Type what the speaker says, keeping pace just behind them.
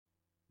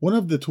One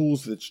of the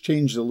tools that's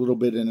changed a little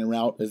bit in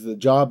EnRoute is the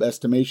job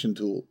estimation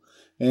tool.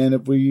 And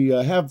if we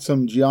have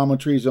some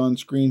geometries on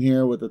screen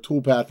here with a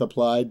toolpath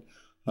applied,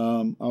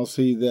 I'll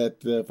see that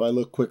if I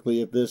look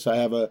quickly at this, I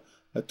have a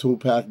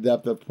toolpath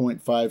depth of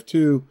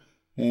 0.52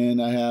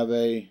 and I have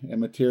a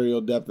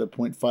material depth of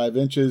 0.5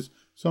 inches.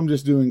 So I'm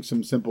just doing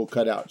some simple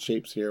cutout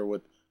shapes here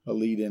with a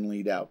lead in,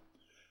 lead out.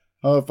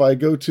 If I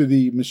go to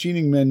the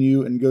machining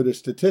menu and go to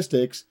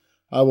statistics,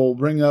 I will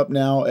bring up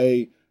now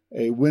a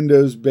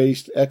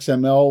Windows-based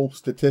XML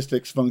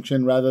statistics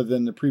function rather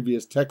than the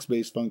previous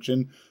text-based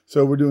function.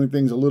 So we're doing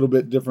things a little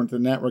bit different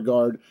in that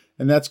regard,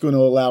 and that's going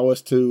to allow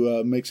us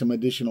to make some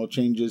additional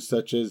changes,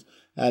 such as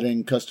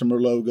adding customer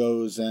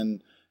logos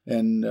and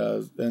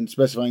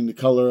specifying the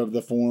color of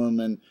the form,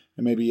 and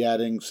maybe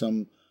adding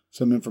some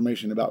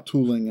information about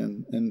tooling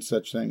and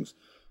such things.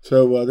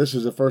 So this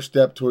is the first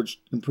step towards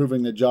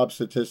improving the job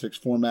statistics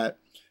format.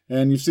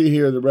 And you see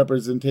here the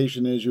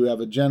representation is you have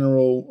a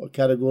general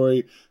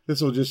category. This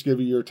will just give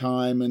you your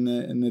time and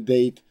the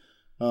date,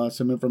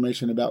 some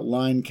information about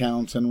line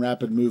counts and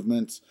rapid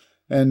movements.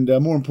 And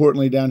more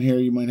importantly, down here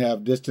you might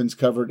have distance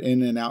covered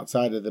in and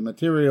outside of the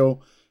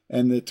material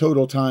and the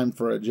total time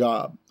for a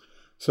job.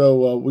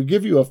 So we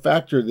give you a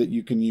factor that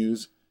you can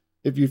use.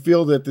 If you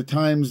feel that the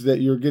times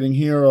that you're getting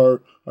here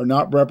are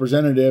not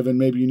representative and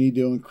maybe you need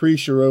to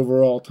increase your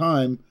overall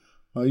time,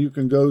 you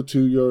can go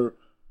to your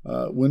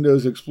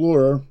Windows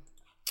Explorer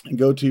and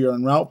go to your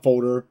EnRoute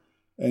folder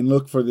and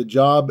look for the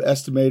job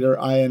estimator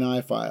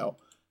INI file.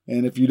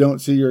 And if you don't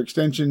see your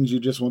extensions,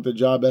 you just want the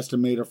job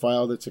estimator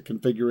file. That's a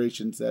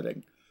configuration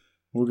setting.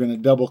 We're going to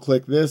double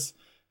click this,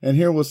 and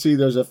here we'll see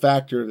there's a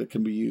factor that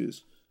can be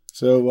used.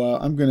 So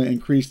I'm going to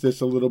increase this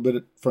a little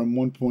bit from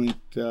 1.3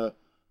 to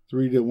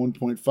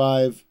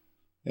 1.5,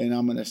 and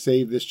I'm going to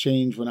save this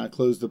change when I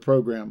close the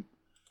program.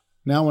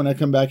 Now when I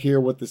come back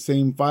here with the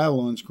same file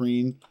on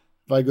screen,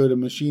 if I go to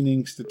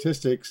machining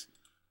statistics,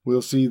 we'll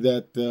see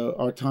that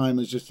our time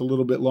is just a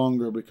little bit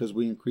longer because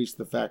we increased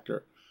the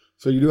factor.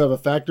 So you do have a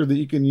factor that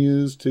you can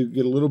use to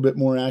get a little bit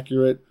more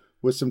accurate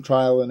with some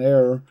trial and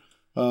error.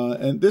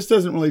 And this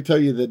doesn't really tell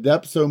you the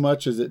depth so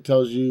much as it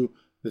tells you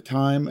the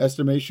time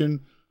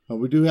estimation.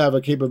 We do have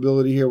a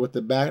capability here with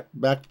the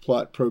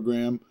backplot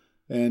program,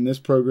 and this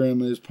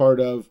program is part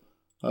of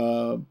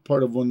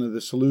one of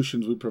the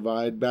solutions we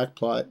provide,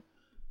 backplot.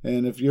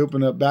 And if you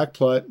open up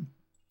backplot,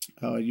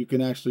 you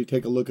can actually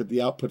take a look at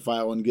the output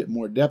file and get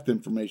more depth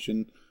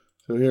information.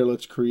 So here,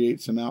 let's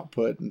create some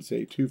output and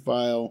say to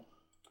file.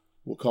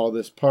 We'll call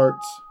this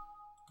parts,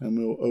 and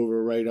we'll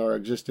overwrite our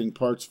existing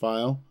parts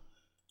file.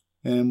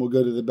 And we'll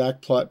go to the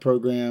backplot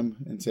program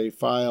and say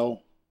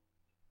file,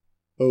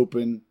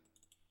 open,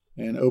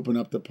 and open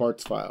up the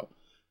parts file.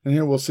 And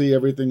here we'll see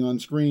everything on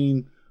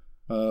screen.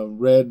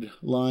 Red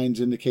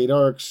lines indicate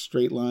arcs,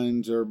 straight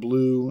lines are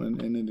blue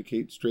and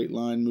indicate straight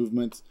line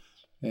movements.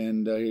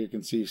 And here you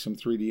can see some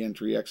 3D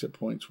entry exit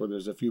points where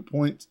there's a few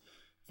points.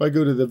 If I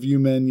go to the view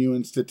menu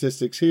and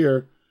statistics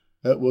here,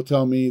 it will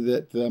tell me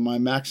that my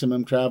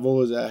maximum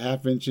travel is a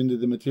 ½ inch into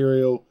the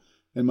material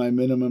and my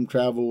minimum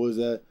travel is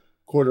a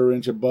 1/4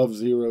 inch above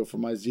zero for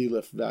my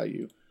Z-lift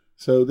value.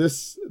 So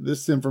this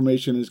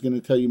information is going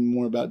to tell you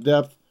more about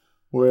depth,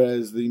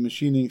 whereas the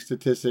machining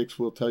statistics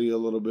will tell you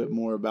a little bit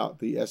more about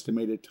the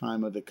estimated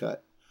time of the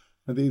cut.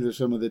 And these are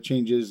some of the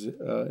changes in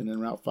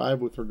EnRoute 5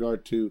 with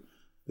regard to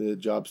the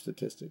job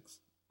statistics.